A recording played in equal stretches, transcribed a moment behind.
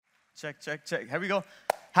Check, check, check. Here we go.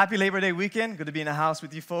 Happy Labor Day weekend. Good to be in the house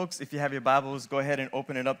with you folks. If you have your Bibles, go ahead and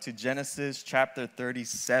open it up to Genesis chapter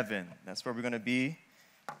 37. That's where we're going to be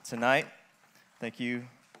tonight. Thank you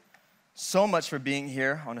so much for being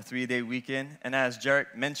here on a 3-day weekend. And as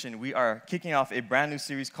Jarek mentioned, we are kicking off a brand new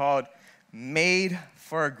series called Made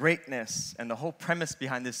for Greatness. And the whole premise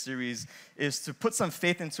behind this series is to put some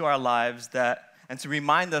faith into our lives and to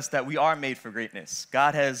remind us that we are made for greatness.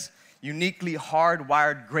 God has uniquely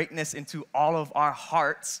hardwired greatness into all of our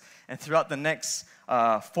hearts. And throughout the next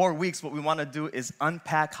 4 weeks, what we want to do is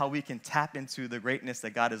unpack how we can tap into the greatness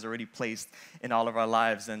that God has already placed in all of our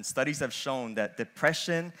lives. And studies have shown that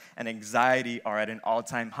depression and anxiety are at an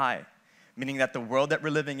all-time high, meaning that the world that we're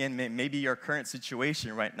living in, maybe your current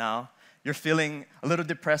situation right now, you're feeling a little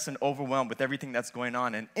depressed and overwhelmed with everything that's going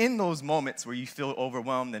on. And in those moments where you feel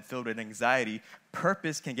overwhelmed and filled with anxiety,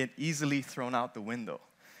 purpose can get easily thrown out the window.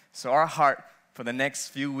 So our heart for the next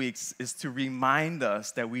few weeks is to remind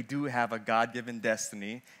us that we do have a God-given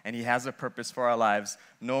destiny and He has a purpose for our lives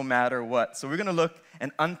no matter what. So we're going to look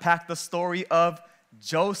and unpack the story of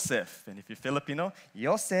Joseph. And if you're Filipino,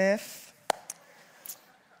 Joseph.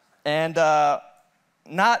 And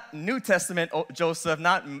not New Testament Joseph,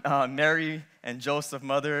 not Mary and Joseph,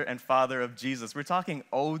 mother and father of Jesus. We're talking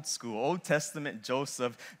old school, Old Testament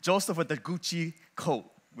Joseph, Joseph with the Gucci coat.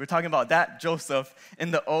 We're talking about that Joseph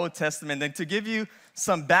in the Old Testament. And to give you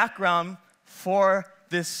some background for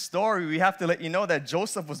this story, we have to let you know that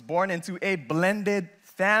Joseph was born into a blended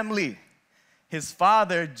family. His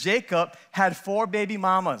father, Jacob, had 4 baby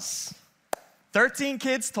mamas, 13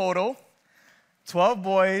 kids total, 12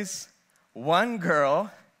 boys, 1 girl.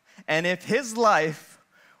 And if his life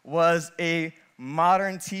was a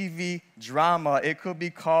modern TV drama, it could be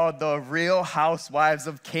called The Real Housewives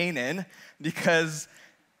of Canaan, because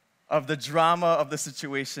of the drama of the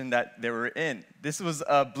situation that they were in. This was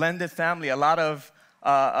a blended family, a lot of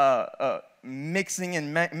mixing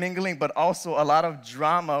and mingling, but also a lot of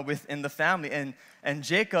drama within the family. And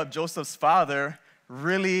Jacob, Joseph's father,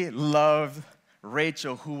 really loved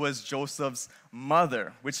Rachel, who was Joseph's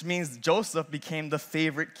mother, which means Joseph became the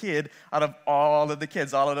favorite kid out of all of the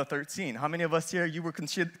kids, all of the 13. How many of us here, you would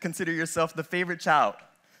consider yourself the favorite child?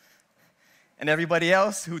 And everybody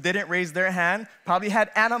else who didn't raise their hand probably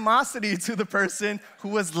had animosity to the person who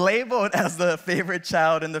was labeled as the favorite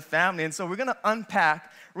child in the family. And so we're going to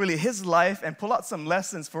unpack really his life and pull out some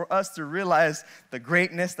lessons for us to realize the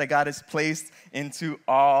greatness that God has placed into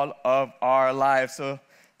all of our lives. So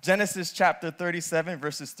Genesis chapter 37,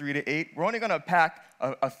 verses 3 to 8. We're only going to pack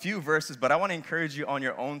a few verses, but I want to encourage you on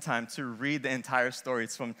your own time to read the entire story.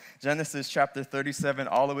 It's from Genesis chapter 37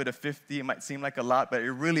 all the way to 50. It might seem like a lot, but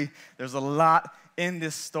there's a lot in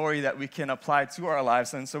this story that we can apply to our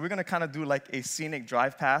lives. And so we're going to kind of do like a scenic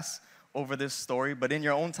drive pass over this story. But in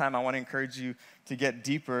your own time, I want to encourage you to get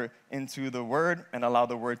deeper into the Word and allow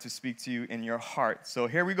the Word to speak to you in your heart. So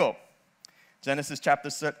here we go. Genesis chapter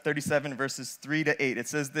 37, verses 3 to 8. It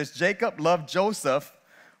says this: Jacob loved Joseph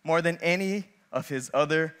more than any of his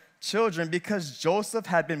other children because Joseph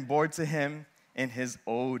had been born to him in his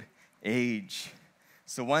old age.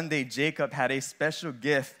 So one day, Jacob had a special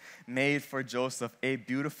gift made for Joseph, a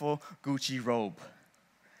beautiful Gucci robe.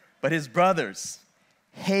 But his brothers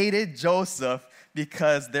hated Joseph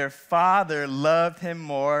because their father loved him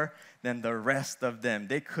more than the rest of them.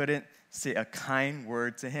 They couldn't say a kind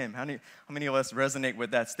word to him. How many of us resonate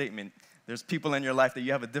with that statement? There's people in your life that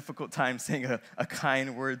you have a difficult time saying a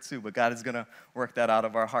kind word to, but God is going to work that out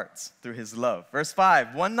of our hearts through His love. Verse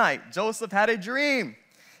 5, one night, Joseph had a dream,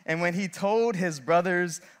 and when he told his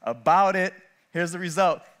brothers about it, here's the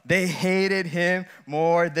result: they hated him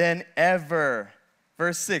more than ever.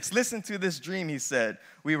 Verse 6, listen to this dream, he said.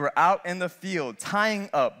 We were out in the field tying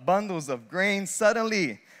up bundles of grain.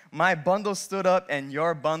 Suddenly, my bundle stood up, and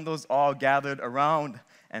your bundles all gathered around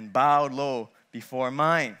and bowed low before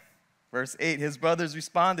mine. Verse 8, his brothers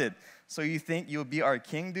responded, so you think you'll be our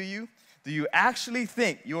king, do you? Do you actually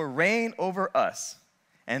think you'll reign over us?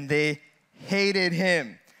 And they hated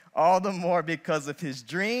him all the more because of his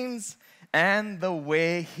dreams and the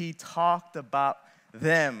way he talked about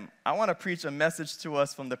them. I want to preach a message to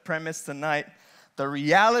us from the premise tonight: the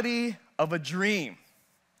reality of a dream.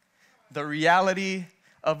 The reality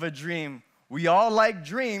of a dream. We all like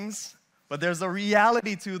dreams, but there's a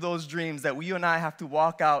reality to those dreams that you and I have to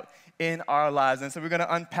walk out in our lives. And so we're going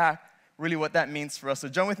to unpack really what that means for us. So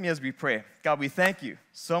join with me as we pray. God, we thank you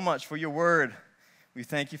so much for your word. We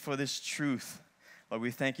thank you for this truth. Lord, we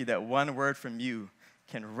thank you that one word from you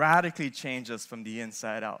can radically change us from the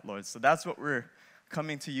inside out, Lord. So that's what we're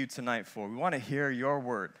coming to you tonight for. We want to hear your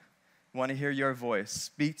word. We want to hear your voice.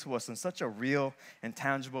 Speak to us in such a real and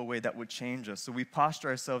tangible way that would change us. So we posture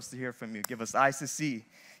ourselves to hear from you. Give us eyes to see,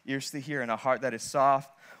 ears to hear, and a heart that is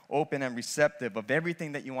soft, open, and receptive of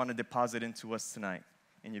everything that you want to deposit into us tonight.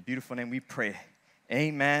 In your beautiful name we pray.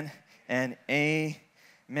 Amen and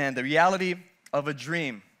amen. The reality of a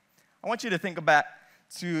dream. I want you to think back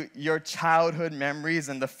to your childhood memories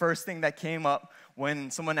and the first thing that came up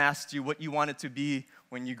when someone asked you what you wanted to be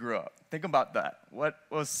when you grew up. Think about that. What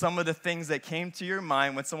was some of the things that came to your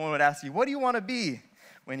mind when someone would ask you, what do you want to be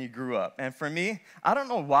when you grew up? And for me, I don't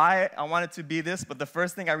know why I wanted to be this, but the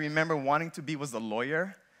first thing I remember wanting to be was a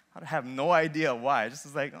lawyer. I have no idea why. I just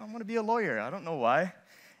was like, oh, I want to be a lawyer. I don't know why.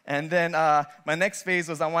 And then my next phase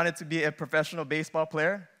was I wanted to be a professional baseball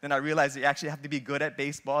player. Then I realized you actually have to be good at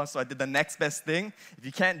baseball, so I did the next best thing. If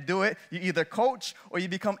you can't do it, you either coach or you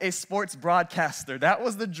become a sports broadcaster. That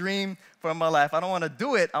was the dream for my life. I don't want to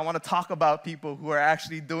do it. I want to talk about people who are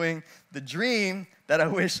actually doing the dream that I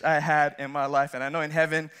wish I had in my life. And I know in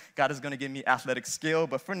heaven, God is going to give me athletic skill,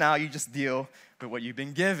 but for now, you just deal with what you've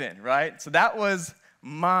been given, right? So that was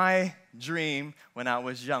my dream when I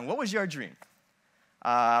was young. What was your dream?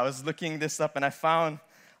 I was looking this up, and I found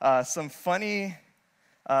some funny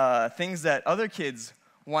things that other kids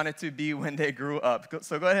wanted to be when they grew up.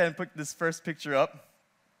 So go ahead and put this first picture up.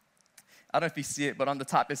 I don't know if you see it, but on the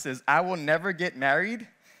top it says, I will never get married.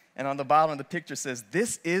 And on the bottom of the picture says,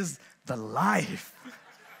 this is the life.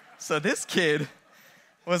 So this kid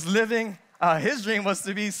was living, his dream was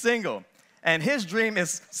to be single. And his dream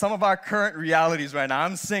is some of our current realities right now.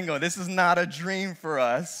 I'm single. This is not a dream for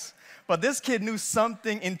us. But this kid knew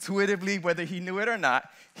something intuitively, whether he knew it or not.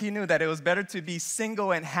 He knew that it was better to be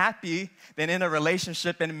single and happy than in a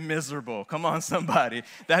relationship and miserable. Come on, somebody.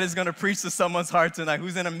 That is going to preach to someone's heart tonight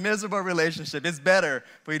who's in a miserable relationship. It's better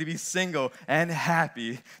for you to be single and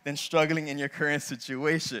happy than struggling in your current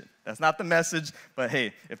situation. That's not the message, but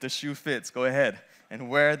hey, if the shoe fits, go ahead and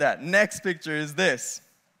wear that. Next picture is this.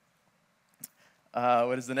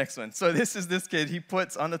 What is the next one? So this is this kid. He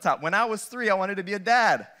puts on the top, when I was 3, I wanted to be a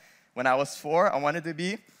dad. When I was 4, I wanted to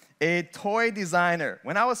be a toy designer.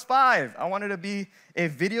 When I was 5, I wanted to be a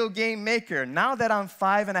video game maker. Now that I'm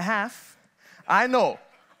 5.5, I know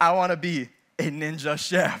I want to be a ninja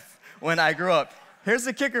chef when I grow up. Here's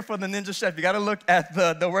the kicker for the ninja chef. You got to look at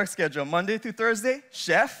the work schedule. Monday through Thursday,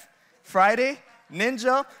 chef. Friday,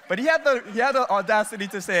 ninja. But he had the audacity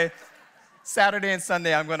to say, Saturday and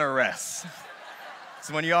Sunday, I'm going to rest.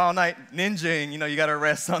 So when you're all night ninjaing, you got to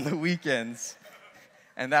rest on the weekends.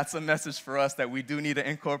 And that's a message for us that we do need to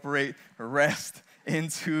incorporate rest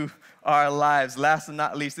into our lives. Last and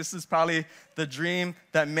not least, this is probably the dream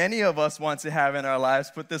that many of us want to have in our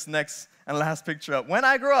lives. Put this next and last picture up. When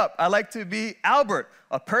I grow up, I like to be Albert,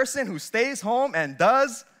 a person who stays home and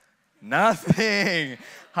does nothing.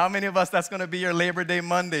 How many of us, that's going to be your Labor Day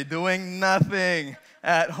Monday, doing nothing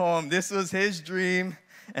at home? This was his dream,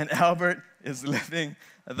 and Albert is living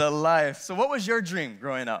the life. So what was your dream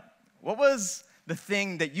growing up? What was the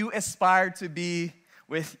thing that you aspired to be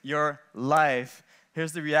with your life?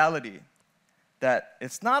 Here's the reality, that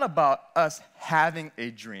it's not about us having a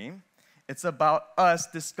dream. It's about us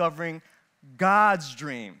discovering God's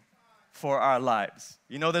dream for our lives.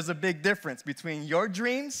 There's a big difference between your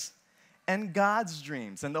dreams and God's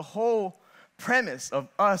dreams. And the whole premise of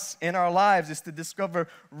us in our lives is to discover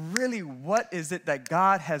really what is it that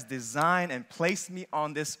God has designed and placed me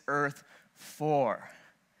on this earth for.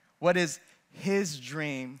 What is His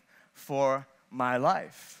dream for my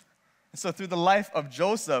life? And so through the life of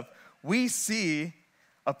Joseph, we see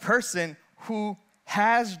a person who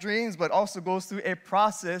has dreams but also goes through a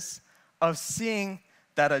process of seeing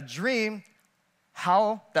that a dream,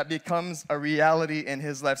 how that becomes a reality in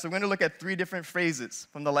his life. So we're going to look at 3 different phases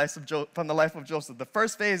from the life of Joseph. The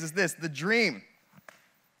first phase is this, the dream.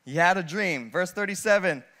 He had a dream. Verse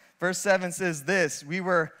 37, verse 7 says this, we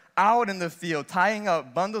were out in the field tying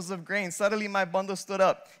up bundles of grain. Suddenly my bundle stood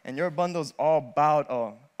up, and your bundles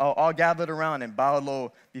all gathered around and bowed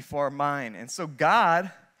low before mine. And so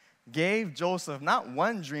God gave Joseph not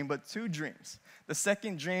one dream, but 2 dreams. The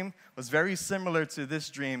second dream was very similar to this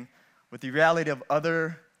dream, with the reality of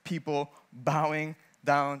other people bowing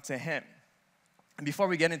down to him. And before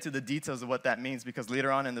we get into the details of what that means, because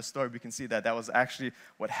later on in the story we can see that was actually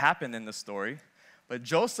what happened in the story, but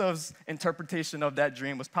Joseph's interpretation of that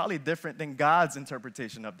dream was probably different than God's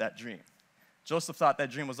interpretation of that dream. Joseph thought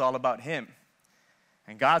that dream was all about him,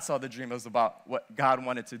 and God saw the dream as about what God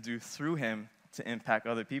wanted to do through him to impact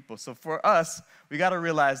other people. So for us, we got to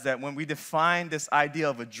realize that when we define this idea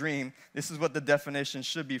of a dream, this is what the definition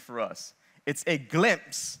should be for us. It's a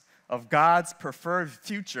glimpse of God's preferred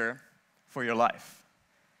future for your life.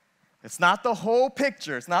 It's not the whole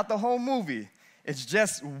picture. It's not the whole movie. It's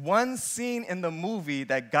just one scene in the movie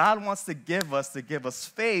that God wants to give us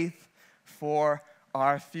faith for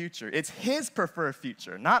our future. It's His preferred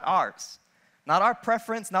future, not ours. Not our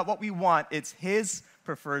preference, not what we want. It's His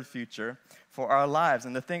preferred future for our lives.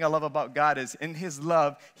 And the thing I love about God is in His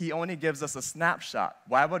love, He only gives us a snapshot.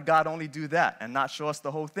 Why would God only do that and not show us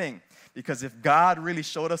the whole thing? Because if God really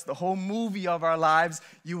showed us the whole movie of our lives,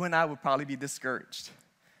 you and I would probably be discouraged,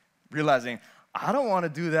 realizing, I don't want to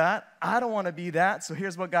do that. I don't want to be that. So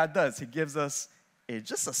here's what God does. He gives us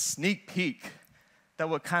just a sneak peek that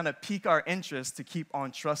will kind of pique our interest to keep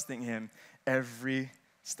on trusting Him every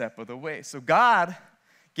step of the way. So God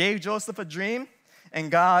gave Joseph a dream,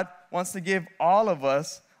 and God wants to give all of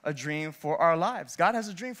us a dream for our lives. God has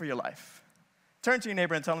a dream for your life. Turn to your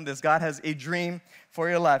neighbor and tell him this. God has a dream for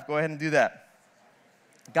your life. Go ahead and do that.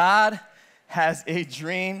 God has a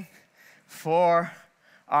dream for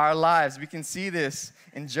our lives. We can see this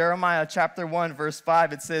in Jeremiah chapter 1, verse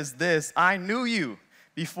 5. It says this, I knew you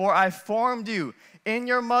before I formed you in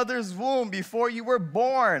your mother's womb, before you were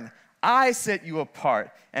born. I set you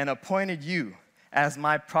apart and appointed you as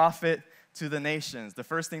my prophet to the nations. The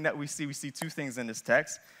first thing that we see two things in this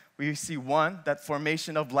text. We see one, that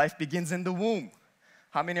formation of life begins in the womb.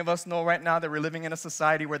 How many of us know right now that we're living in a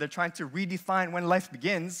society where they're trying to redefine when life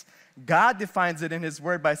begins? God defines it in His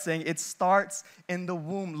Word by saying it starts in the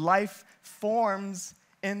womb. Life forms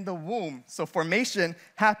in the womb. So formation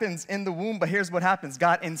happens in the womb, but here's what happens.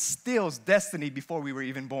 God instills destiny before we were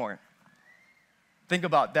even born. Think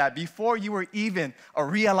about that. Before you were even a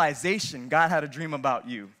realization, God had a dream about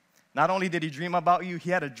you. Not only did He dream about you,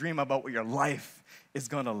 He had a dream about what your life is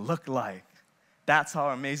going to look like. That's how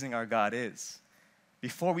amazing our God is.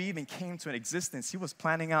 Before we even came to an existence, He was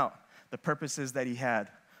planning out the purposes that He had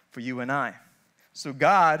for you and I. So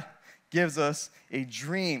God gives us a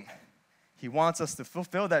dream. He wants us to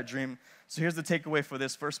fulfill that dream. So here's the takeaway for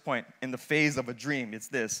this first point. In the phase of a dream, it's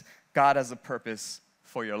this. God has a purpose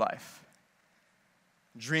for your life.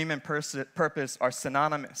 Dream and purpose are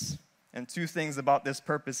synonymous. And two things about this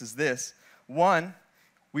purpose is this. One,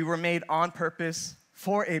 we were made on purpose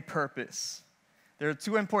for a purpose. There are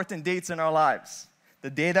two important dates in our lives. The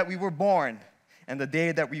day that we were born and the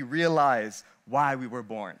day that we realize why we were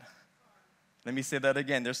born. Let me say that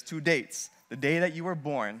again. There's two dates. The day that you were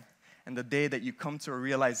born and the day that you come to a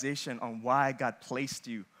realization on why God placed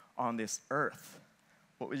you on this earth.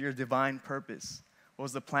 What was your divine purpose? What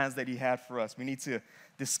was the plans that He had for us? We need to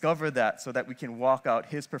discover that so that we can walk out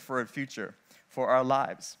His preferred future for our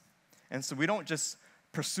lives. And so we don't just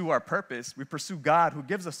pursue our purpose, we pursue God who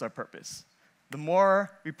gives us our purpose. The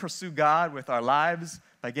more we pursue God with our lives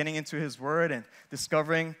by getting into His Word and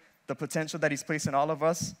discovering the potential that He's placed in all of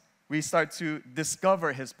us, we start to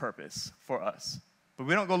discover His purpose for us. But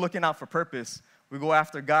we don't go looking out for purpose. We go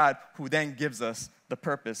after God who then gives us the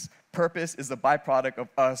purpose. Purpose is a byproduct of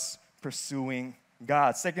us pursuing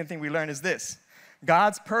God. Second thing we learn is this.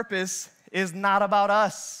 God's purpose is not about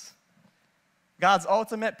us. God's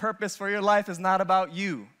ultimate purpose for your life is not about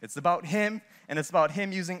you. It's about Him, and it's about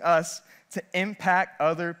Him using us to impact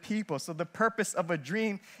other people. So the purpose of a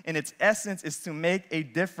dream in its essence is to make a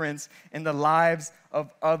difference in the lives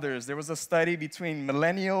of others. There was a study between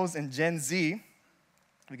millennials and Gen Z.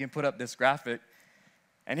 We can put up this graphic.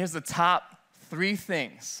 And here's the top 3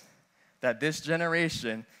 things that this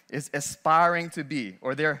generation is aspiring to be,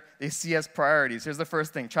 or they see as priorities. Here's the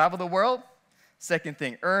first thing, travel the world. Second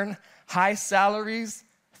thing, earn high salaries.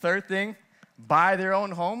 Third thing, buy their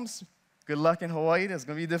own homes. Good luck in Hawaii, that's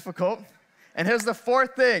gonna be difficult. And here's the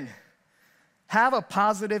fourth thing, have a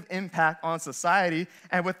positive impact on society.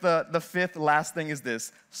 And with the fifth last thing is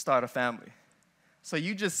this, start a family. So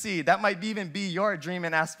you just see, that might even be your dream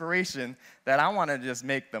and aspiration, that I want to just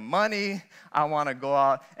make the money, I want to go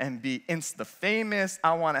out and be Insta-famous,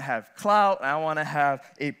 I want to have clout, I want to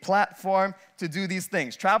have a platform to do these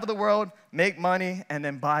things. Travel the world, make money, and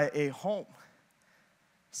then buy a home.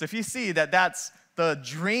 So if you see that that's the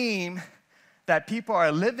dream that people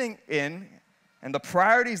are living in and the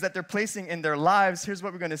priorities that they're placing in their lives, here's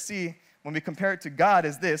what we're going to see when we compare it to God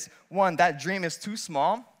is this. One, that dream is too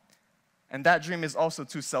small. And that dream is also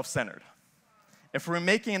too self-centered. If we're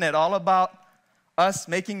making it all about us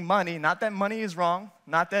making money, not that money is wrong,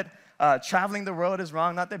 not that traveling the world is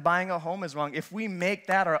wrong, not that buying a home is wrong. If we make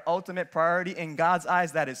that our ultimate priority in God's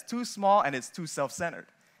eyes, that is too small and it's too self-centered.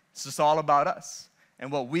 It's just all about us and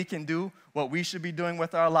what we can do, what we should be doing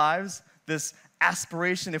with our lives. This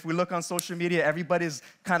aspiration, if we look on social media, everybody's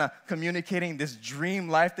kind of communicating this dream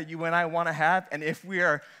life that you and I want to have. And if we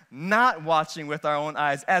are not watching with our own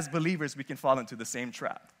eyes, as believers, we can fall into the same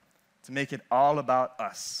trap to make it all about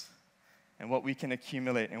us. and what we can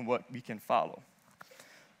accumulate and what we can follow.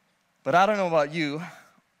 But I don't know about you.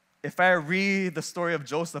 If I read the story of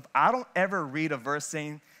Joseph, I don't ever read a verse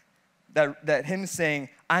saying that him saying,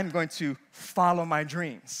 I'm going to follow my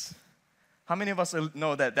dreams. How many of us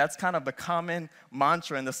know that that's kind of the common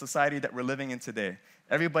mantra in the society that we're living in today?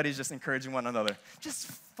 Everybody's just encouraging one another. Just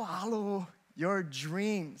follow your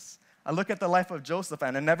dreams. I look at the life of Joseph,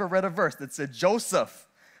 and I never read a verse that said Joseph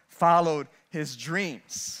followed his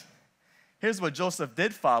dreams. Here's what Joseph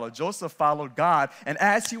did follow. Joseph followed God, and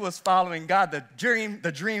as he was following God, the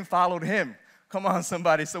dream followed him. Come on,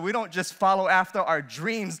 somebody. So we don't just follow after our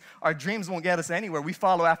dreams. Our dreams won't get us anywhere. We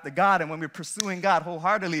follow after God, and when we're pursuing God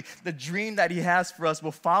wholeheartedly, the dream that he has for us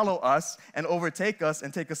will follow us and overtake us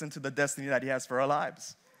and take us into the destiny that he has for our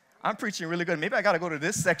lives. I'm preaching really good. Maybe I got to go to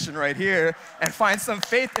this section right here and find some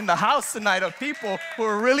faith in the house tonight of people who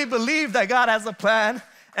really believe that God has a plan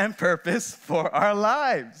and purpose for our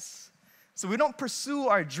lives. So we don't pursue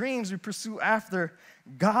our dreams. We pursue after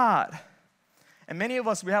God. And many of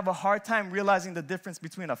us, we have a hard time realizing the difference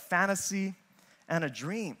between a fantasy and a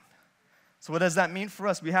dream. So what does that mean for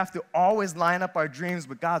us? We have to always line up our dreams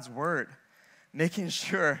with God's word, making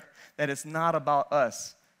sure that it's not about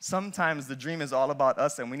us. Sometimes the dream is all about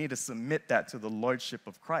us, and we need to submit that to the lordship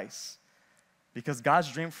of Christ. Because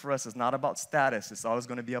God's dream for us is not about status. It's always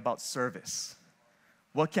going to be about service.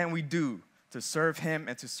 What can we do to serve him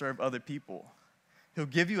and to serve other people? He'll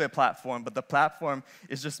give you a platform, but the platform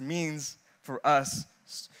is just means for us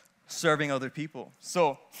serving other people.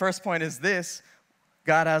 So first point is this: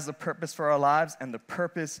 God has a purpose for our lives, and the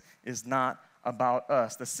purpose is not about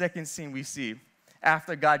us. The second scene we see,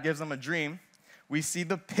 after God gives them a dream, we see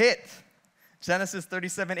the pit. Genesis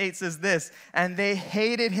 37:8 says this, and they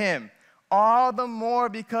hated him all the more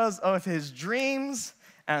because of his dreams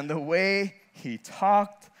and the way he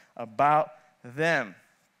talked about them.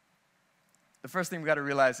 The first thing we got to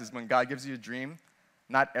realize is when God gives you a dream,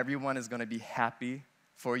 not everyone is going to be happy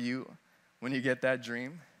for you when you get that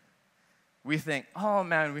dream. We think, oh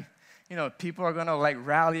man, people are going to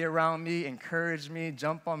rally around me, encourage me,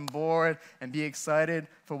 jump on board, and be excited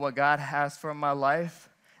for what God has for my life.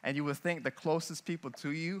 And you would think the closest people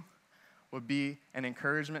to you would be an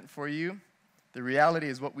encouragement for you. The reality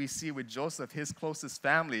is what we see with Joseph, his closest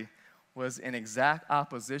family was in exact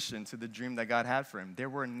opposition to the dream that God had for him. They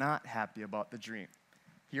were not happy about the dream.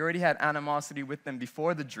 He already had animosity with them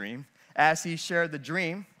before the dream. As he shared the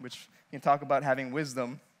dream, which you can talk about having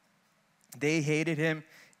wisdom, they hated him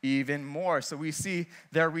even more. So we see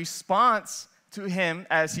their response to him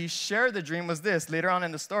as he shared the dream was this. Later on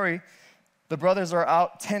in the story, the brothers are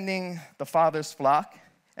out tending the father's flock,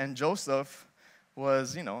 and Joseph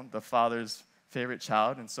was, the father's favorite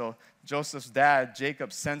child. And so Joseph's dad,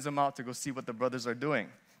 Jacob, sends him out to go see what the brothers are doing,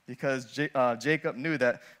 because Jacob knew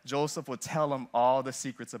that Joseph would tell him all the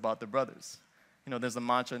secrets about the brothers. There's a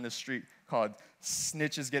mantra in the street called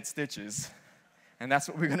snitches get stitches. And that's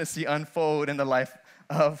what we're going to see unfold in the life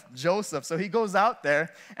of Joseph. So he goes out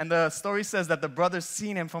there, and the story says that the brothers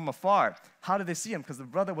seen him from afar. How did they see him? Because the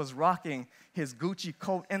brother was rocking his Gucci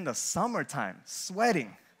coat in the summertime,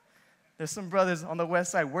 sweating. There's some brothers on the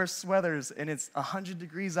west side wear sweaters, and it's 100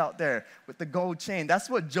 degrees out there with the gold chain. That's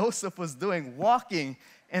what Joseph was doing, walking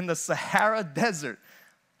in the Sahara Desert,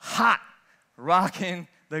 hot, rocking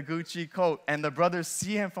the Gucci coat. And the brothers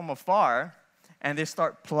see him from afar, and they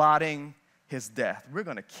start plotting his death. We're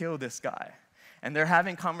going to kill this guy. And they're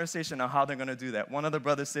having conversation on how they're going to do that. One of the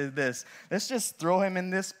brothers says this, let's just throw him in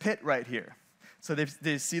this pit right here. So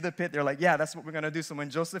they see the pit. They're like, yeah, that's what we're going to do. So when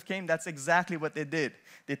Joseph came, that's exactly what they did.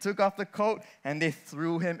 They took off the coat, and they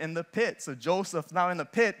threw him in the pit. So Joseph's now in the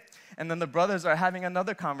pit, and then the brothers are having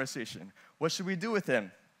another conversation. What should we do with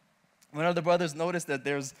him? One of the brothers noticed that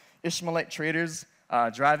there's Ishmaelite traders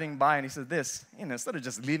driving by, and he said this, instead of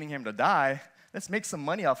just leaving him to die, let's make some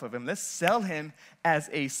money off of him. Let's sell him as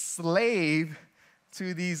a slave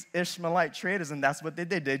to these Ishmaelite traders. And that's what they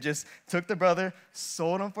did. They just took the brother,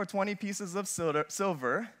 sold him for 20 pieces of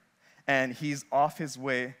silver, and he's off his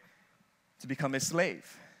way to become a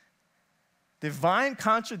slave. Divine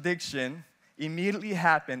contradiction immediately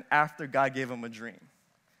happened after God gave him a dream.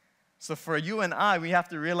 So for you and I, we have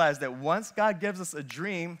to realize that once God gives us a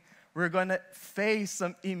dream, we're going to face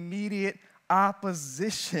some immediate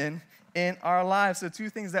opposition in our lives. So two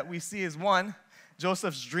things that we see is, one,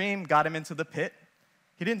 Joseph's dream got him into the pit.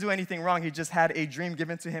 He didn't do anything wrong. He just had a dream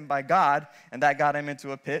given to him by God, and that got him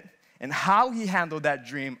into a pit. And how he handled that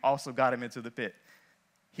dream also got him into the pit.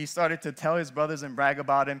 He started to tell his brothers and brag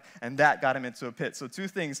about him, and that got him into a pit. So two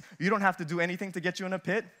things. You don't have to do anything to get you in a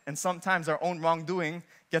pit, and sometimes our own wrongdoing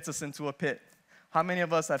gets us into a pit. How many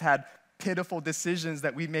of us have had pitiful decisions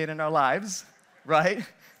that we made in our lives, right?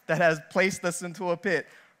 That has placed us into a pit.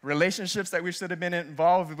 Relationships that we should have been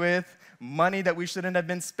involved with, money that we shouldn't have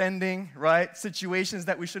been spending, right? Situations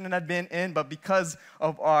that we shouldn't have been in, but because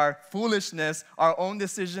of our foolishness, our own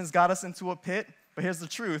decisions got us into a pit. But here's the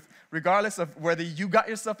truth. Regardless of whether you got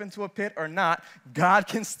yourself into a pit or not, God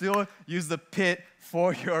can still use the pit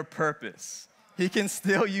for your purpose. He can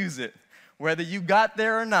still use it. Whether you got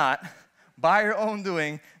there or not, by your own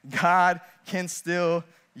doing, God can still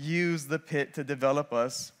use the pit to develop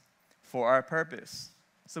us for our purpose.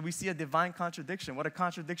 So we see a divine contradiction. What a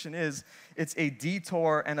contradiction is, it's a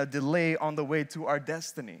detour and a delay on the way to our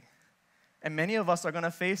destiny. And many of us are going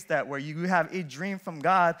to face that, where you have a dream from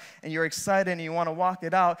God and you're excited and you want to walk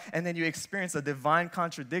it out, and then you experience a divine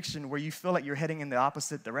contradiction where you feel like you're heading in the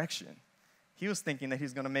opposite direction. He was thinking that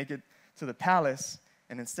he's going to make it to the palace,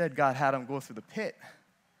 and instead God had him go through the pit.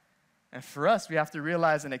 And for us, we have to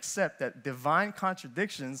realize and accept that divine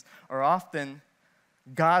contradictions are often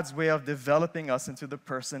God's way of developing us into the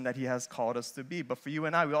person that he has called us to be. But for you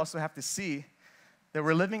and I, we also have to see that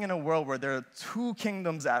we're living in a world where there are two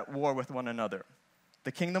kingdoms at war with one another.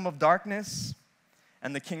 The kingdom of darkness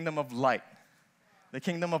and the kingdom of light. The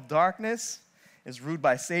kingdom of darkness is ruled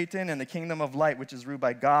by Satan, and the kingdom of light, which is ruled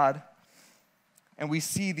by God. And we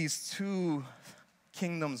see these two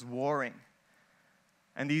kingdoms warring.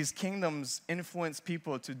 And these kingdoms influence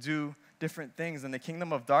people to do different things. And the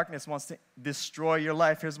kingdom of darkness wants to destroy your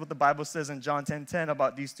life. Here's what the Bible says in John 10:10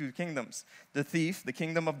 about these two kingdoms. The thief, the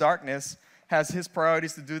kingdom of darkness, has his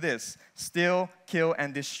priorities to do this: steal, kill,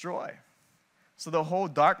 and destroy. So the whole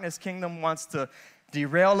darkness kingdom wants to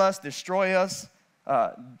derail us, destroy us,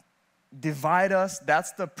 divide us.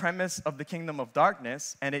 That's the premise of the kingdom of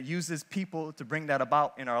darkness, and it uses people to bring that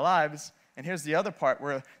about in our lives. And here's the other part,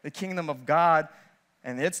 where the kingdom of God,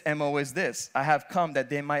 and its MO is this: I have come that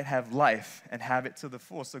they might have life and have it to the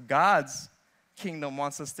full. So God's kingdom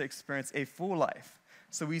wants us to experience a full life.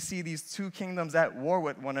 So we see these two kingdoms at war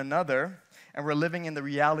with one another, and we're living in the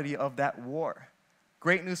reality of that war.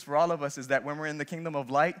 Great news for all of us is that when we're in the kingdom of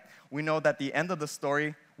light, we know that at the end of the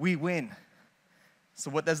story, we win.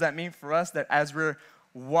 So what does that mean for us? That as we're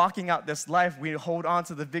walking out this life, we hold on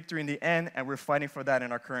to the victory in the end, and we're fighting for that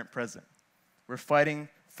in our current present. We're fighting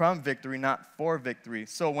from victory, not for victory.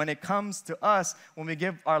 So when it comes to us, when we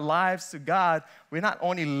give our lives to God, we not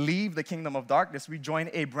only leave the kingdom of darkness, we join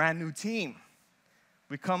a brand new team.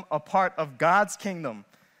 We become a part of God's kingdom.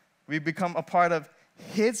 We become a part of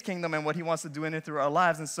his kingdom and what he wants to do in it through our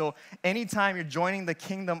lives. And so anytime you're joining the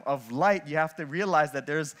kingdom of light, you have to realize that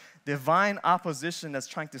there's divine opposition that's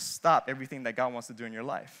trying to stop everything that God wants to do in your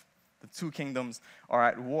life. The two kingdoms are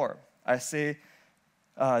at war. I say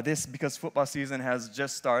this because football season has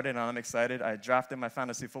just started, and I'm excited. I drafted my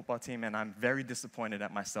fantasy football team, and I'm very disappointed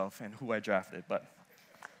at myself and who I drafted. But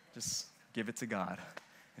just give it to God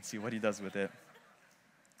and see what he does with it.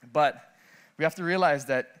 But we have to realize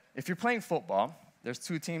that if you're playing football, there's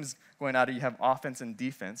two teams going at it. You have offense and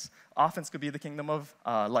defense. Offense could be the kingdom of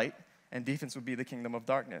light, and defense would be the kingdom of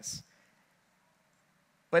darkness.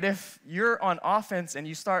 But if you're on offense and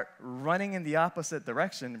you start running in the opposite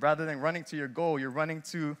direction, rather than running to your goal, you're running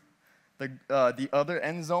to the other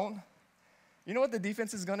end zone, you know what the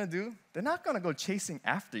defense is going to do? They're not going to go chasing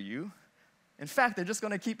after you. In fact, they're just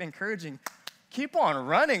going to keep encouraging, keep on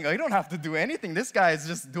running. You don't have to do anything. This guy is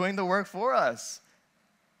just doing the work for us.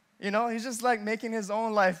 You know, he's just like making his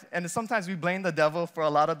own life. And sometimes we blame the devil for a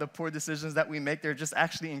lot of the poor decisions that we make. They're just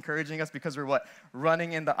actually encouraging us because we're what?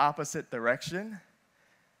 Running in the opposite direction.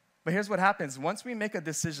 But here's what happens. Once we make a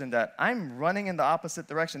decision that I'm running in the opposite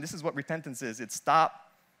direction, this is what repentance is. It's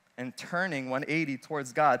stop and turning 180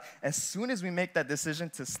 towards God. As soon as we make that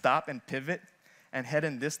decision to stop and pivot and head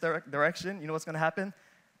in this direction, you know what's going to happen?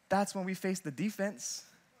 That's when we face the defense.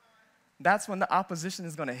 That's when the opposition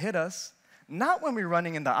is going to hit us. Not when we're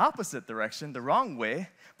running in the opposite direction, the wrong way,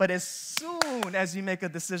 but as soon as you make a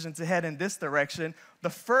decision to head in this direction, the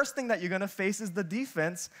first thing that you're going to face is the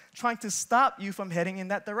defense trying to stop you from heading in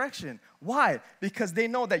that direction. Why? Because they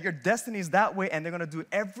know that your destiny is that way, and they're going to do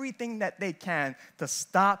everything that they can to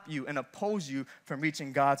stop you and oppose you from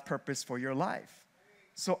reaching God's purpose for your life.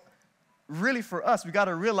 So really for us, we got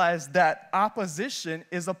to realize that opposition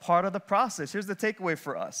is a part of the process. Here's the takeaway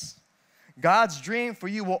for us. God's dream for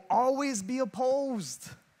you will always be opposed.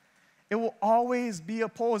 It will always be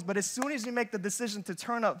opposed. But as soon as you make the decision to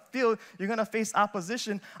turn upfield, you're going to face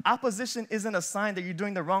opposition. Opposition isn't a sign that you're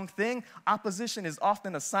doing the wrong thing. Opposition is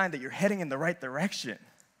often a sign that you're heading in the right direction.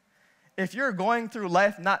 If you're going through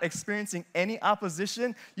life not experiencing any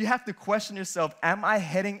opposition, you have to question yourself, am I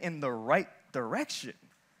heading in the right direction?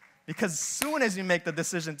 Because as soon as you make the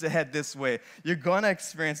decision to head this way, you're going to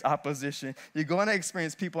experience opposition. You're going to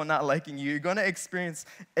experience people not liking you. You're going to experience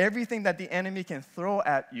everything that the enemy can throw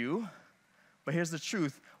at you. But here's the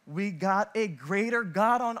truth. We got a greater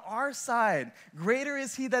God on our side. Greater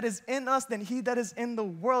is he that is in us than he that is in the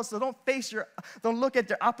world. So don't look at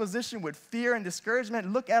your opposition with fear and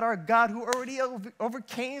discouragement. Look at our God who already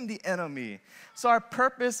overcame the enemy. So our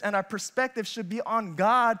purpose and our perspective should be on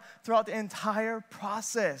God throughout the entire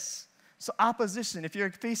process. So opposition, if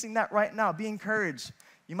you're facing that right now, be encouraged.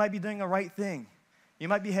 You might be doing the right thing. You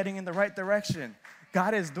might be heading in the right direction.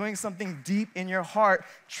 God is doing something deep in your heart.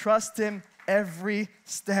 Trust him every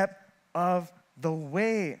step of the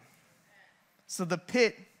way. So the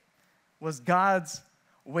pit was God's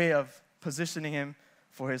way of positioning him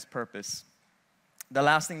for his purpose. The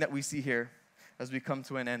last thing that we see here as we come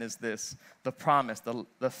to an end is this, the promise,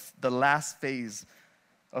 the last phase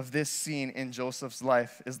of this scene in Joseph's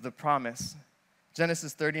life is the promise.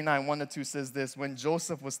 Genesis 39, 1-2 says this, when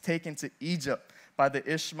Joseph was taken to Egypt by the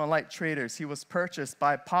Ishmaelite traders, he was purchased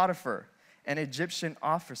by Potiphar, an Egyptian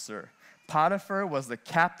officer. Potiphar was the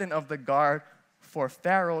captain of the guard for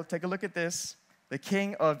Pharaoh. Take a look at this. The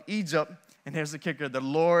king of Egypt, and here's the kicker, the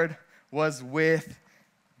Lord was with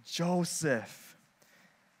Joseph.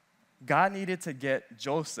 God needed to get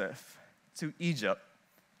Joseph to Egypt,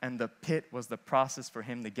 and the pit was the process for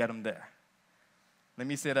him to get him there. Let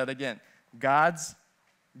me say that again. God's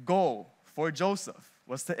goal for Joseph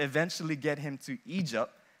was to eventually get him to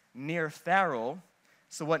Egypt near Pharaoh.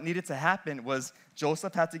 So what needed to happen was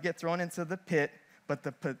Joseph had to get thrown into the pit, but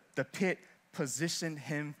the pit positioned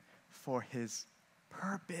him for his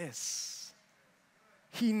purpose.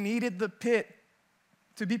 He needed the pit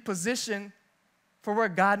to be positioned for where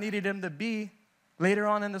God needed him to be later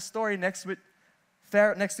on in the story next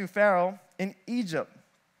to Pharaoh in Egypt.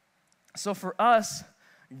 So for us,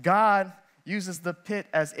 God uses the pit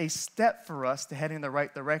as a step for us to head in the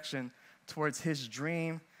right direction towards his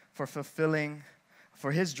dream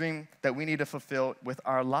for his dream that we need to fulfill with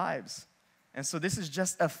our lives. And so this is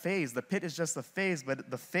just a phase. The pit is just a phase, but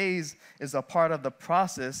the phase is a part of the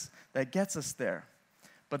process that gets us there.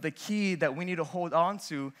 But the key that we need to hold on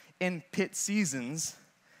to in pit seasons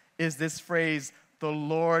is this phrase, the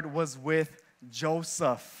Lord was with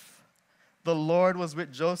Joseph. The Lord was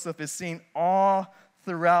with Joseph is seen all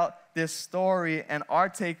throughout this story, and our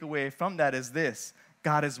takeaway from that is this,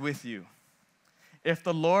 God is with you. If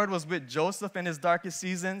the Lord was with Joseph in his darkest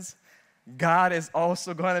seasons, God is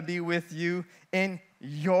also going to be with you in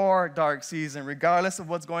your dark season. Regardless of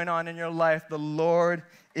what's going on in your life, the Lord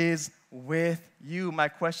is with you. My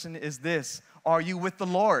question is this, are you with the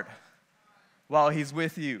Lord while he's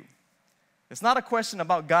with you? It's not a question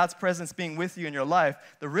about God's presence being with you in your life.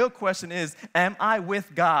 The real question is, am I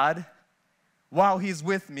with God while he's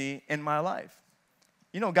with me in my life?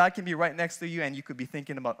 You know, God can be right next to you and you could be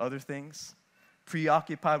thinking about other things,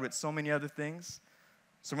 preoccupied with so many other things.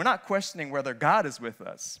 So we're not questioning whether God is with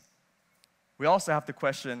us. We also have to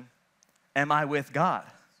question, am I with God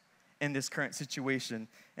in this current situation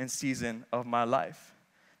and season of my life?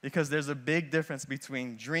 Because there's a big difference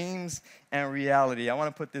between dreams and reality. I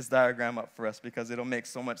want to put this diagram up for us because it'll make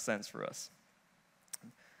so much sense for us.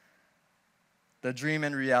 The dream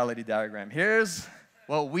and reality diagram. Here's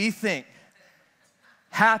what we think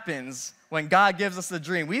happens when God gives us a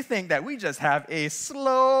dream. We think that we just have a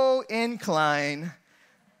slow incline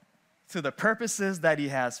to the purposes that he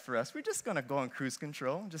has for us. We're just going to go on cruise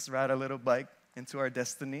control, just ride a little bike into our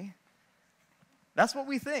destiny. That's what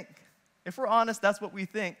we think. If we're honest, that's what we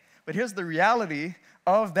think. But here's the reality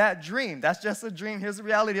of that dream. That's just a dream. Here's the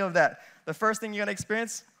reality of that. The first thing you're going to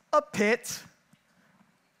experience, a pit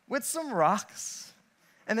with some rocks.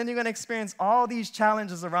 And then you're going to experience all these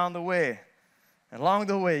challenges around the way. And along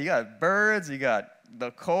the way, you got birds, you got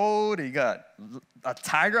the cold, you got a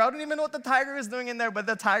tiger. I don't even know what the tiger is doing in there, but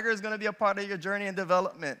the tiger is going to be a part of your journey and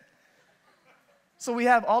development. So we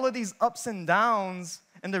have all of these ups and downs,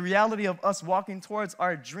 and the reality of us walking towards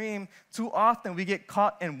our dream. Too often we get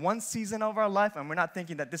caught in one season of our life, and we're not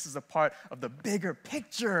thinking that this is a part of the bigger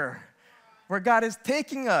picture where God is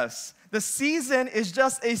taking us. The season is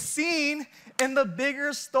just a scene in the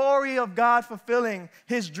bigger story of God fulfilling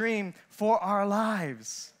his dream for our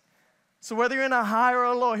lives. So whether you're in a high or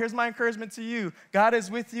a low, here's my encouragement to you. God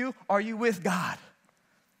is with you. Are you with God?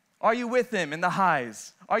 Are you with him in the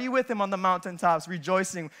highs? Are you with him on the mountaintops,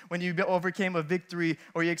 rejoicing when you overcame a victory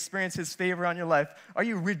or you experienced his favor on your life? Are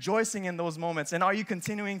you rejoicing in those moments? And are you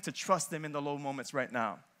continuing to trust him in the low moments right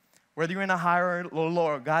now? Whether you're in a high or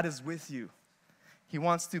low, God is with you. He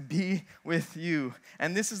wants to be with you.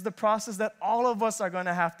 And this is the process that all of us are going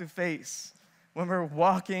to have to face. when we're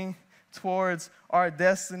walking towards our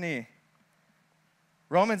destiny.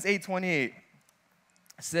 Romans 8:28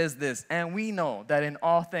 says this, and we know that in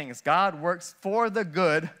all things God works for the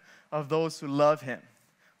good of those who love him,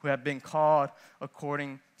 who have been called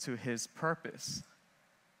according to his purpose.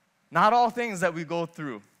 Not all things that we go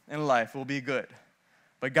through in life will be good,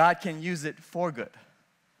 but God can use it for good.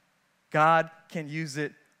 God can use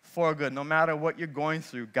it for good. No matter what you're going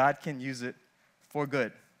through, God can use it for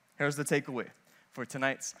good. Here's the takeaway for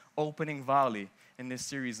tonight's opening volley in this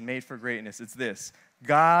series, Made for Greatness. It's this: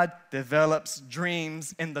 God develops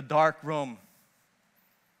dreams in the dark room.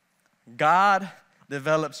 God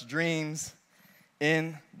develops dreams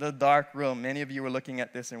in the dark room. Many of you were looking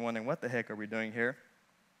at this and wondering, what the heck are we doing here?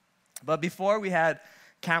 But before we had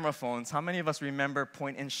camera phones, how many of us remember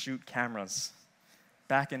point-and-shoot cameras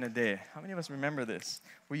back in the day? How many of us remember this?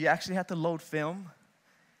 Where you actually had to load film,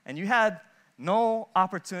 and you had no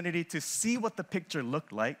opportunity to see what the picture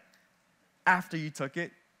looked like after you took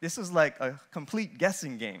it. This was like a complete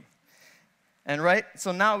guessing game. And right,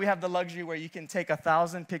 so now we have the luxury where you can take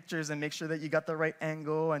 1,000 pictures and make sure that you got the right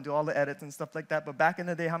angle and do all the edits and stuff like that. But back in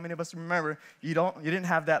the day, how many of us remember you didn't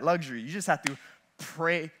have that luxury? You just had to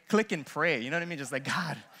pray, click and pray. You know what I mean? Just like,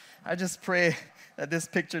 God, I just pray that this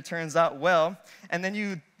picture turns out well. And then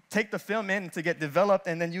you take the film in to get developed,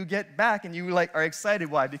 and then you get back and you are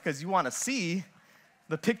excited. Why? Because you want to see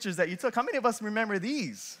the pictures that you took. How many of us remember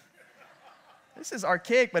these? This is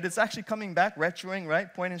archaic, but it's actually coming back, retroing,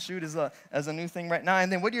 right? Point and shoot is as a new thing right now. And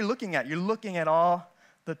then what you're looking at all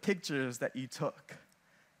the pictures that you took.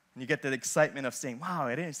 And you get the excitement of saying, wow,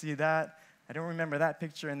 I didn't see that. I don't remember that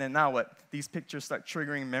picture. And then now what? These pictures start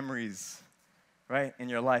triggering memories, right, in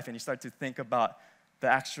your life. And you start to think about the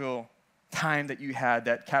actual time that you had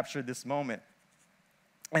that captured this moment.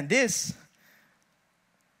 And this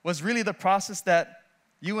was really the process that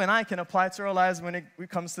you and I can apply to our lives when it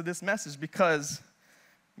comes to this message, because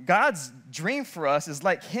God's dream for us is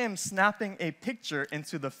like him snapping a picture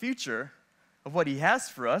into the future of what he has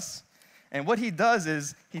for us. And what he does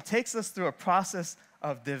is he takes us through a process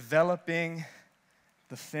of developing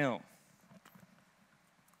the film.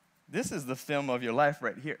 This is the film of your life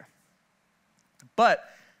right here. But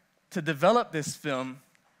to develop this film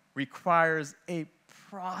requires a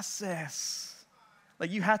process.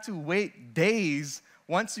 Like, you had to wait days.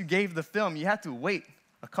 Once you gave the film, you had to wait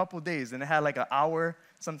a couple days, and it had like an hour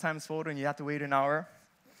sometimes photo, and you had to wait an hour.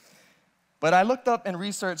 But I looked up and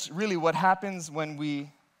researched really what happens when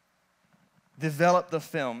we develop the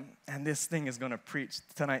film, and this thing is going to preach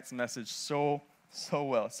tonight's message so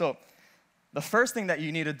well. So the first thing that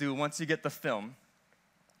you need to do once you get the film,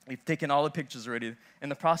 you've taken all the pictures already. In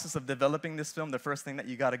the process of developing this film, the first thing that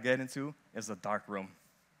you got to get into is a dark room.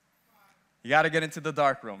 You got to get into the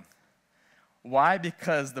dark room. Why?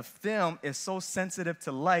 Because the film is so sensitive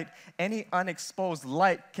to light, any unexposed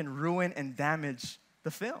light can ruin and damage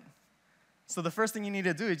the film. So the first thing you need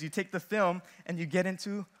to do is you take the film and you get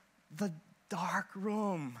into the dark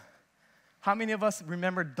room. How many of us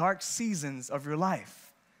remember dark seasons of your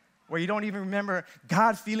life where you don't even remember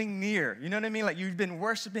God feeling near? You know what I mean? Like, you've been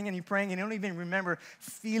worshiping and you're praying and you don't even remember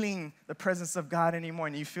feeling the presence of God anymore,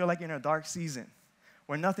 and you feel like you're in a dark season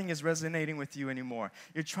where nothing is resonating with you anymore.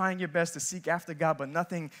 You're trying your best to seek after God, but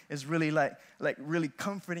nothing is really like really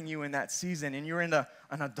comforting you in that season, and you're in a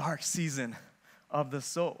dark season of the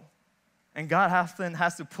soul. And God often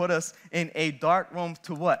has to put us in a dark room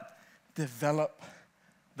to what? Develop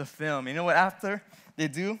the film. You know what after they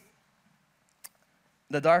do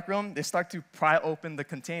the dark room? They start to pry open the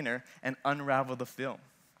container and unravel the film.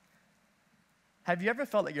 Have you ever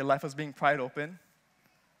felt like your life was being pried open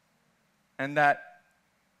and that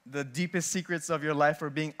the deepest secrets of your life were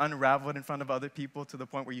being unraveled in front of other people to the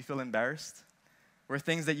point where you feel embarrassed? Where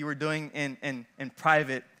things that you were doing in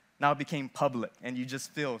private now became public, and you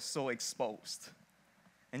just feel so exposed.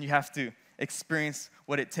 And you have to experience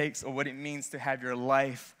what it takes or what it means to have your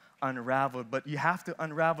life unraveled. But you have to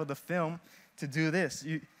unravel the film to do this.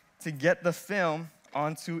 To get the film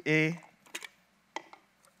onto a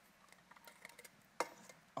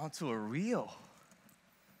reel.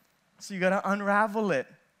 So you got to unravel it.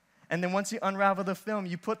 And then once you unravel the film,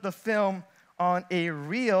 you put the film on a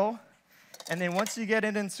reel. And then once you get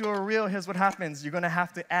it into a reel, here's what happens. You're going to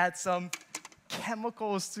have to add some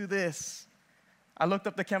chemicals to this. I looked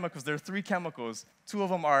up the chemicals. There are 3 chemicals. 2 of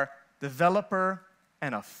them are developer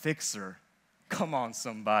and a fixer. Come on,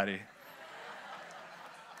 somebody.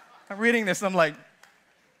 I'm reading this. I'm like,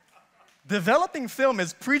 developing film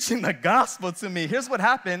is preaching the gospel to me. Here's what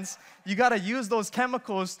happens. You got to use those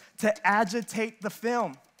chemicals to agitate the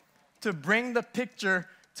film, to bring the picture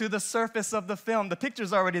to the surface of the film. The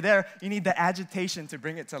picture's already there. You need the agitation to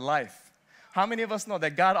bring it to life. How many of us know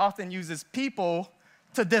that God often uses people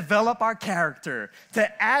to develop our character,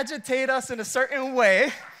 to agitate us in a certain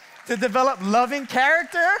way, to develop loving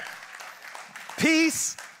character,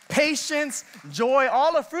 peace, patience, joy,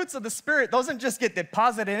 all the fruits of the Spirit doesn't just get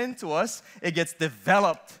deposited into us, it gets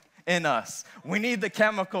developed in us. We need the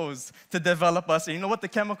chemicals to develop us. And you know what the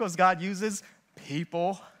chemicals God uses?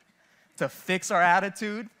 People to fix our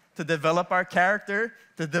attitude, to develop our character,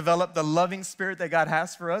 to develop the loving spirit that God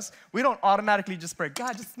has for us. We don't automatically just pray,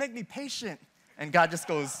 God, just make me patient. And God just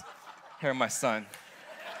goes, here, my son,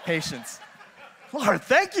 patience. Lord,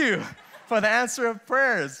 thank you for the answer of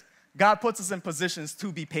prayers. God puts us in positions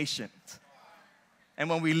to be patient. And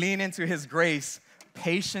when we lean into His grace,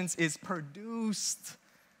 patience is produced.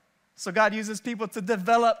 So God uses people to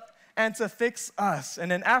develop and to fix us. And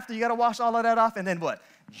then after, you got to wash all of that off, and then what?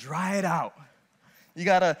 Dry it out. You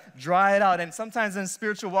got to dry it out. And sometimes in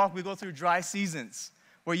spiritual walk, we go through dry seasons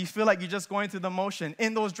where you feel like you're just going through the motion.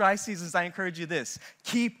 In those dry seasons, I encourage you this.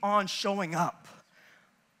 Keep on showing up.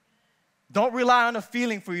 Don't rely on a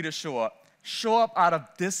feeling for you to show up. Show up out of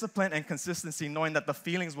discipline and consistency, knowing that the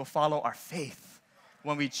feelings will follow our faith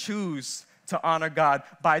when we choose to honor God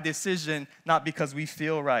by decision, not because we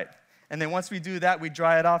feel right. And then once we do that, we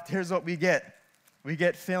dry it off. Here's what we get. We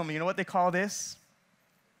get film. You know what they call this?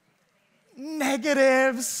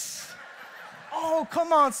 Negatives. Oh,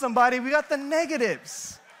 come on, somebody. We got the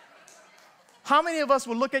negatives. How many of us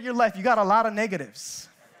will look at your life? You got a lot of negatives.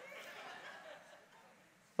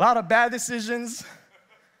 A lot of bad decisions.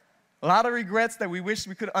 A lot of regrets that we wish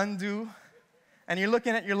we could undo. And you're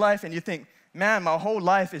looking at your life and you think, man, my whole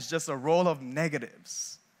life is just a roll of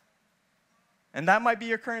negatives. And that might be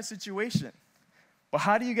your current situation. But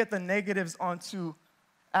how do you get the negatives onto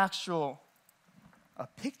a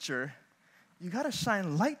picture? You got to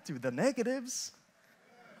shine light through the negatives.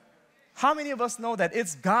 How many of us know that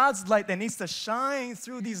it's God's light that needs to shine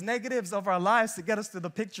through these negatives of our lives to get us to the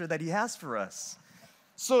picture that He has for us?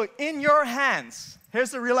 So in your hands,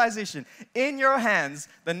 here's the realization. In your hands,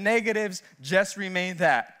 the negatives just remain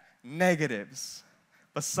that, negatives.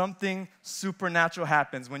 But something supernatural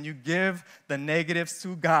happens when you give the negatives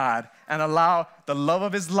to God and allow the love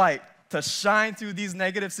of His light to shine through these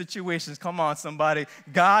negative situations. Come on, somebody.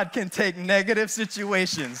 God can take negative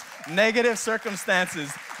situations, negative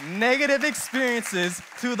circumstances, negative experiences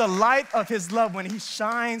through the light of His love. When He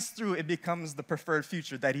shines through, it becomes the preferred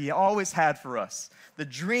future that He always had for us. The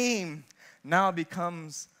dream now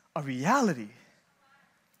becomes a reality.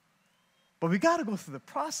 But we got to go through the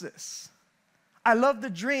process. I love the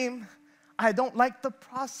dream. I don't like the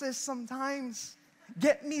process sometimes.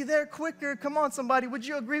 Get me there quicker. Come on, somebody. Would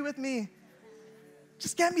you agree with me?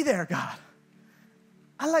 Just get me there, God.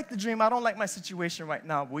 I like the dream. I don't like my situation right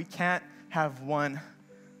now. But we can't have one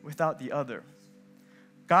without the other.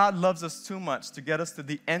 God loves us too much to get us to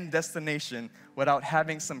the end destination without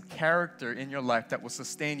having some character in your life that will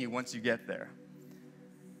sustain you once you get there.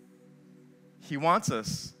 He wants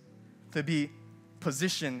us to be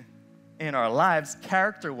positioned in our lives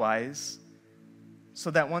character-wise so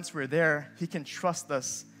that once we're there, He can trust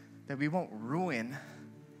us that we won't ruin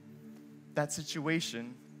that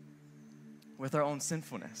situation with our own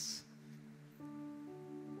sinfulness.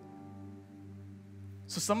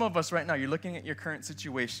 So some of us right now, you're looking at your current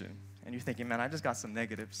situation and you're thinking, man, I just got some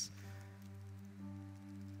negatives.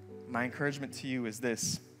 My encouragement to you is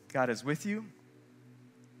this: God is with you.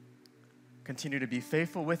 Continue to be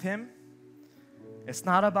faithful with Him. It's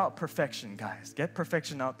not about perfection, guys. Get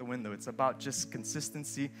perfection out the window. It's about just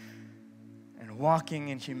consistency and walking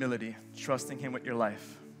in humility, trusting Him with your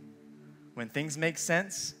life. When things make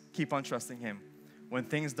sense, keep on trusting Him. When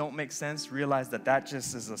things don't make sense, realize that that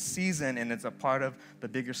just is a season and it's a part of the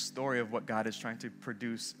bigger story of what God is trying to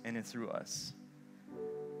produce in and through us.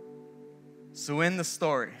 So in the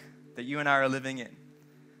story that you and I are living in,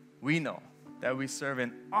 we know that we serve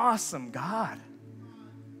an awesome God.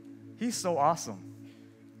 He's so awesome.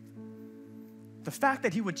 The fact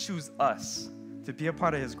that He would choose us to be a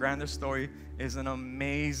part of His grander story is an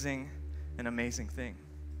amazing thing.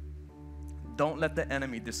 Don't let the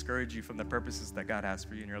enemy discourage you from the purposes that God has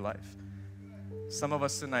for you in your life. Some of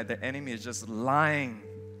us tonight, the enemy is just lying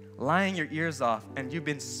your ears off, and you've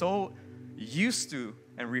been so used to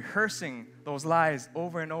and rehearsing those lies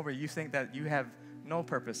over and over, you think that you have no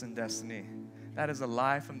purpose and destiny. That is a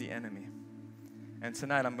lie from the enemy. And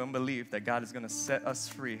tonight, I'm going to believe that God is going to set us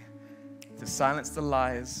free to silence the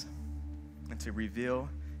lies and to reveal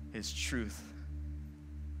His truth,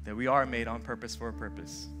 that we are made on purpose for a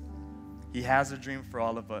purpose. He has a dream for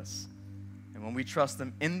all of us. And when we trust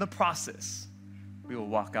Him in the process, we will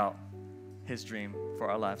walk out his dream for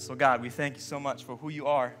our lives. So God, we thank you so much for who you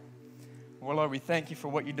are. Well, Lord, we thank you for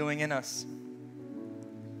what you're doing in us.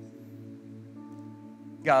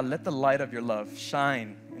 God, let the light of your love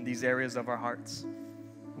shine in these areas of our hearts.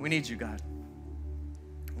 We need you, God.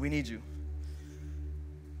 We need you.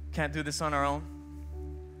 Can't do this on our own.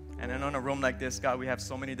 And then in a room like this, God, we have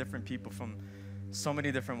so many different people from so many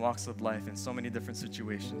different walks of life and so many different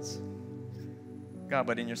situations. God,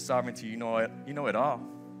 but in your sovereignty, you know it all.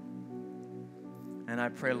 And I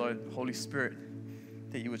pray, Lord, Holy Spirit,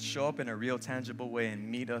 that you would show up in a real, tangible way and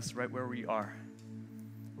meet us right where we are.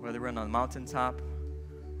 Whether we're on the mountaintop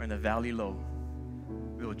or in the valley low,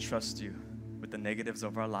 we will trust you with the negatives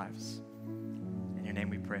of our lives. In your name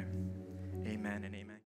we pray. Amen and amen.